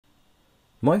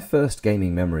My first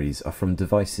gaming memories are from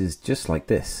devices just like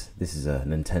this. This is a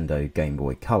Nintendo Game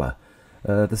Boy Color.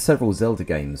 The several Zelda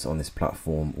games on this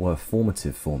platform were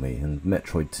formative for me, and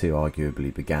Metroid 2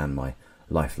 arguably began my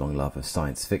lifelong love of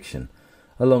science fiction,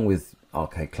 along with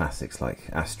arcade classics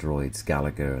like Asteroids,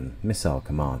 Galaga and Missile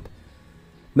Command.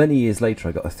 Many years later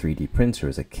I got a 3D printer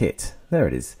as a kit, there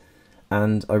it is,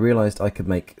 and I realised I could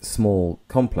make small,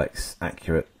 complex,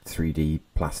 accurate 3D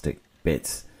plastic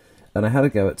bits, and I had a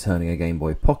go at turning a Game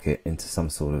Boy Pocket into some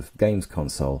sort of games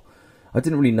console. I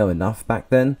didn't really know enough back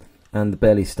then, and the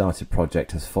barely started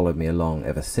project has followed me along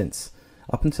ever since,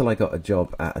 up until I got a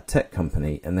job at a tech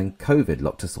company, and then COVID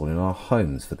locked us all in our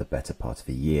homes for the better part of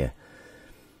a year.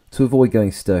 To avoid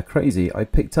going stir crazy, I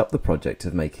picked up the project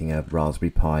of making a Raspberry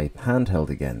Pi handheld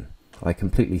again. I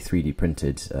completely 3D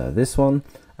printed this one,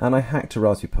 and I hacked a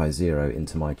Raspberry Pi0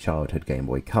 into my childhood Game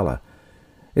Boy Color.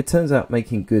 It turns out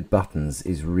making good buttons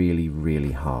is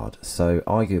really hard, so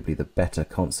arguably the better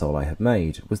console I have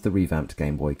made was the revamped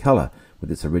Game Boy Color with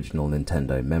its original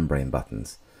Nintendo membrane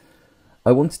buttons.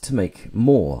 I wanted to make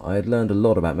more. I had learned a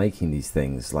lot about making these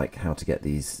things, like how to get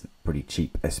these pretty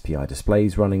cheap SPI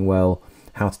displays running well,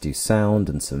 how to do sound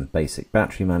and some basic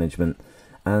battery management,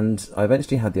 and I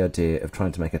eventually had the idea of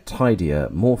trying to make a tidier,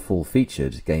 more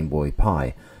full-featured Game Boy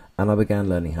Pi, and I began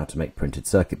learning how to make printed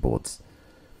circuit boards.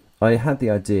 I had the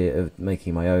idea of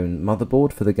making my own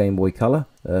motherboard for the Game Boy Color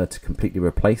to completely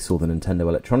replace all the Nintendo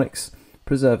electronics,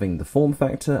 preserving the form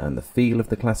factor and the feel of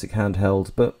the classic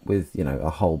handheld, but with, a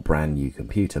whole brand new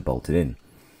computer bolted in.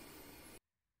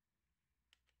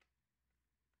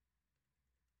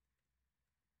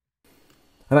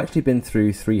 I've actually been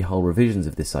through 3 whole revisions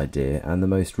of this idea, and the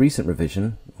most recent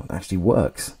revision actually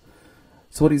works.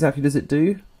 So what exactly does it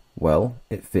do? Well,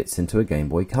 it fits into a Game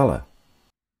Boy Color.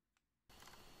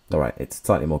 Alright, it's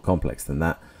slightly more complex than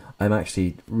that. I'm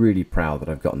actually really proud that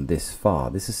I've gotten this far.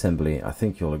 This assembly, I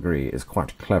think you'll agree, is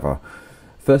quite clever.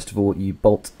 First of all, you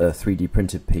bolt a 3D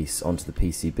printed piece onto the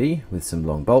PCB with some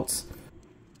long bolts.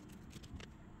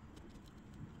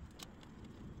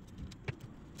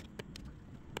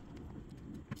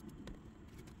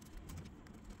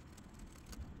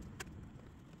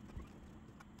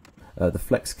 The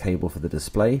flex cable for the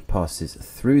display passes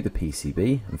through the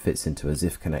PCB and fits into a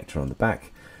ZIF connector on the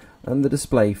back, and the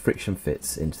display friction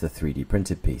fits into the 3D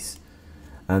printed piece.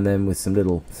 And then with some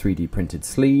little 3D printed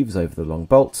sleeves over the long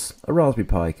bolts, a Raspberry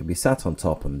Pi can be sat on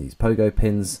top on these pogo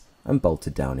pins and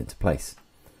bolted down into place.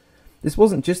 This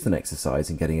wasn't just an exercise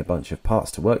in getting a bunch of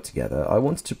parts to work together. I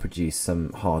wanted to produce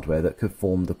some hardware that could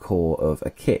form the core of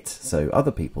a kit so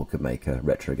other people could make a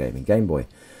retro gaming Game Boy.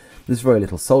 There's very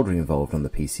little soldering involved on the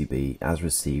PCB as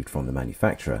received from the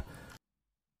manufacturer.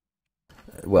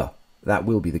 Well, that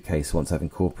will be the case once I've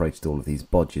incorporated all of these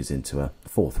bodges into a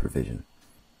 4th revision.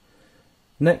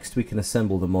 Next, we can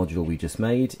assemble the module we just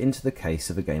made into the case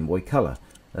of a Game Boy Color.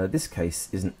 This case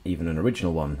isn't even an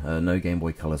original one. No Game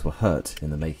Boy Colors were hurt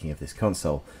in the making of this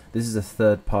console. This is a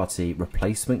third-party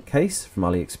replacement case from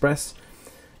AliExpress.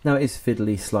 Now it is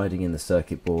fiddly sliding in the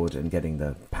circuit board and getting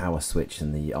the power switch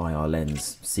and the IR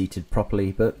lens seated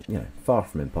properly, but far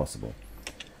from impossible.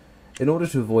 In order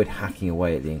to avoid hacking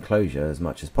away at the enclosure as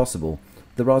much as possible,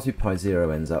 the Raspberry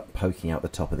Pi0 ends up poking out the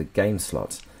top of the game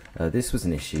slot. This was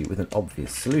an issue with an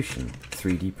obvious solution: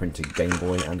 3D printed Game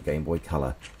Boy and Game Boy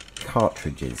Color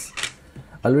cartridges.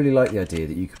 I really like the idea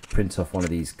that you could print off one of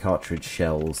these cartridge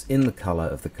shells in the colour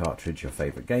of the cartridge your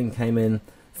favourite game came in,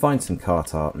 find some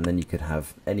cart art, and then you could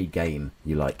have any game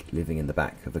you like living in the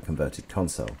back of a converted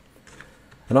console.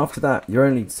 And after that, you're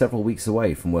only several weeks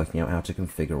away from working out how to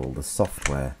configure all the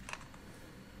software.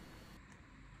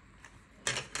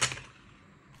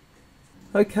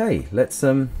 Okay, let's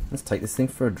take this thing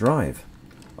for a drive.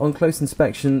 On close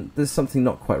inspection, there's something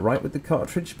not quite right with the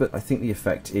cartridge, but I think the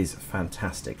effect is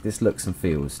fantastic. This looks and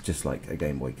feels just like a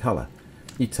Game Boy Color.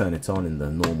 You turn it on in the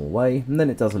normal way, and then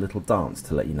it does a little dance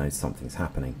to let you know something's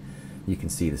happening. You can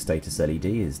see the status LED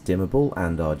is dimmable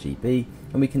and RGB,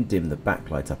 and we can dim the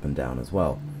backlight up and down as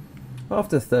well.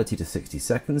 After 30 to 60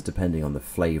 seconds, depending on the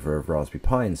flavour of Raspberry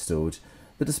Pi installed,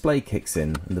 the display kicks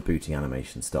in and the booting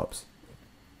animation stops.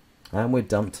 And we're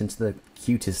dumped into the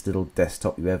cutest little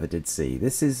desktop you ever did see.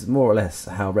 This is more or less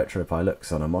how RetroPie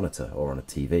looks on a monitor or on a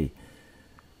TV.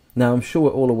 Now, I'm sure we're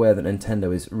all aware that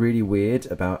Nintendo is really weird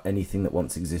about anything that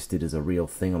once existed as a real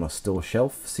thing on a store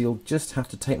shelf, so you'll just have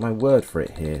to take my word for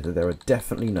it here that there are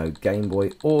definitely no Game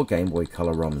Boy or Game Boy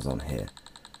Color ROMs on here.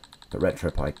 But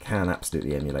RetroPie can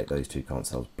absolutely emulate those two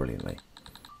consoles brilliantly.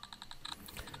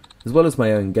 As well as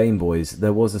my own Game Boys,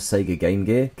 there was a Sega Game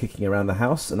Gear kicking around the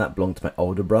house, and that belonged to my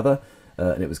older brother,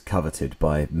 and it was coveted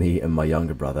by me and my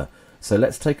younger brother. So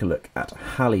let's take a look at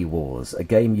Halley Wars, a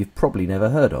game you've probably never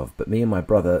heard of, but me and my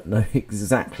brother know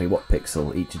exactly what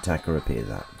pixel each attacker appears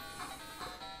at.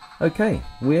 Okay,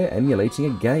 we're emulating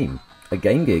a Game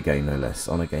Gear game no less,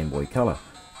 on a Game Boy Color.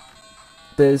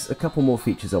 There's a couple more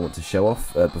features I want to show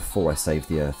off before I save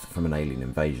the Earth from an alien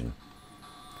invasion.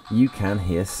 You can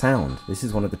hear sound. This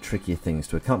is one of the trickier things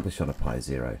to accomplish on a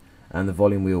Pi0, and the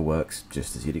volume wheel works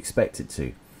just as you'd expect it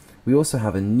to. We also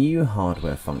have a new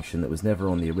hardware function that was never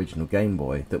on the original Game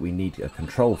Boy that we need a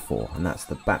control for, and that's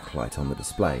the backlight on the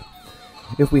display.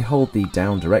 If we hold the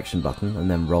down direction button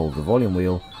and then roll the volume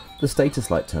wheel, the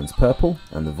status light turns purple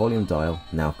and the volume dial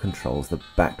now controls the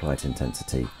backlight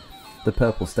intensity. The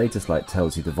purple status light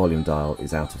tells you the volume dial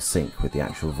is out of sync with the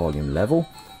actual volume level,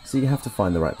 so you have to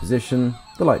find the right position,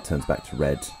 the light turns back to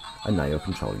red, and now you're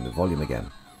controlling the volume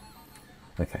again.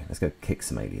 Okay, let's go kick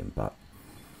some alien butt.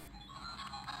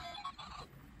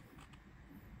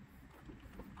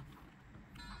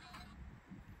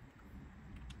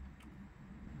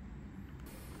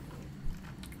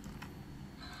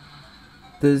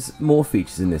 There's more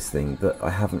features in this thing that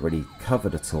I haven't really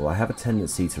covered at all. I have a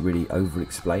tendency to really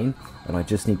over-explain, and I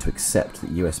just need to accept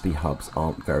that USB hubs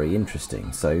aren't very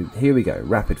interesting. So here we go,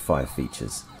 rapid fire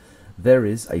features. There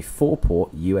is a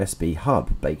 4-port USB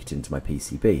hub baked into my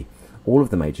PCB. All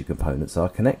of the major components are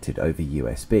connected over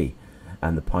USB,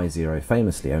 and the Pi0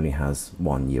 famously only has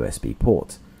one USB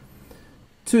port.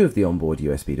 Two of the onboard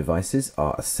USB devices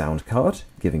are a sound card,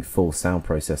 giving full sound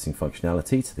processing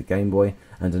functionality to the Game Boy,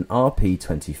 and an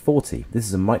RP2040. This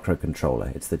is a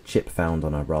microcontroller. It's the chip found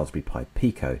on a Raspberry Pi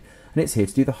Pico, and it's here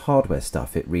to do the hardware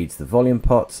stuff. It reads the volume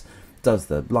pots, does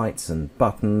the lights and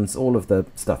buttons, all of the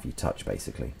stuff you touch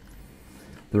basically.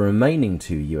 The remaining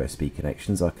two USB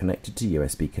connections are connected to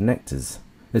USB connectors.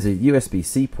 There's a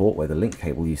USB-C port where the link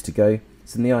cable used to go,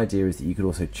 so the idea is that you could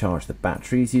also charge the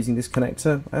batteries using this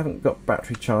connector. I haven't got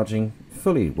battery charging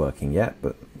fully working yet,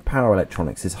 but power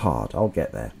electronics is hard. I'll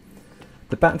get there.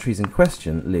 The batteries in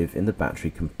question live in the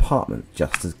battery compartment,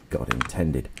 just as God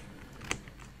intended.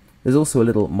 There's also a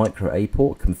little micro A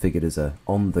port configured as a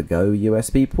on-the-go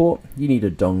USB port. You need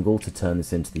a dongle to turn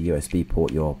this into the USB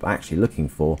port you're actually looking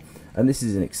for, and this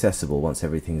is inaccessible once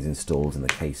everything's installed and the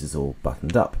case is all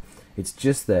buttoned up. It's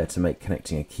just there to make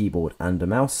connecting a keyboard and a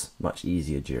mouse much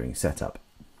easier during setup.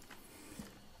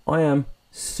 I am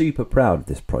super proud of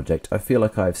this project. I feel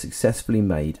like I've successfully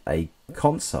made a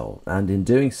console, and in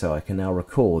doing so I can now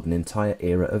record an entire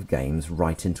era of games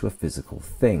right into a physical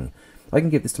thing. I can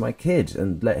give this to my kid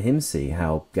and let him see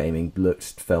how gaming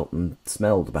looked, felt and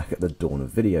smelled back at the dawn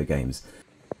of video games.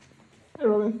 Hey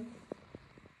Robin,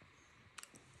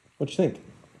 what do you think?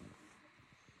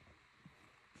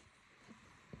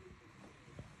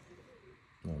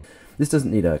 This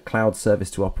doesn't need a cloud service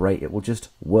to operate. It will just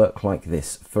work like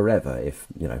this forever if,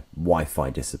 Wi-Fi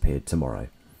disappeared tomorrow.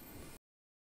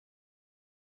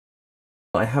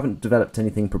 I haven't developed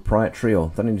anything proprietary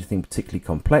or done anything particularly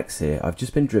complex here. I've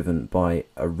just been driven by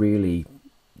a really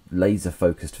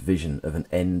laser-focused vision of an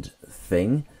end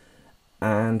thing,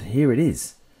 and here it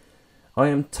is. I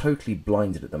am totally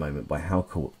blinded at the moment by how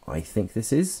cool I think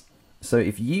this is. So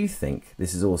if you think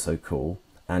this is also cool,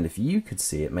 and if you could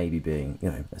see it maybe being,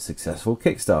 a successful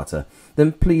Kickstarter,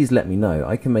 then please let me know.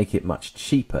 I can make it much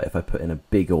cheaper if I put in a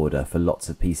big order for lots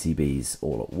of PCBs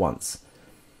all at once.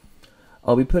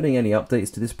 I'll be putting any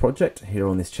updates to this project here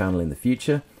on this channel in the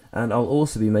future, and I'll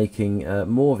also be making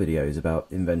more videos about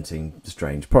inventing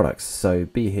strange products, so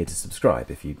be here to subscribe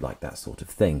if you'd like that sort of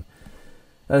thing.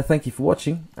 Thank you for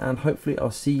watching, and hopefully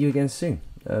I'll see you again soon.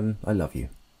 I love you.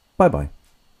 Bye bye.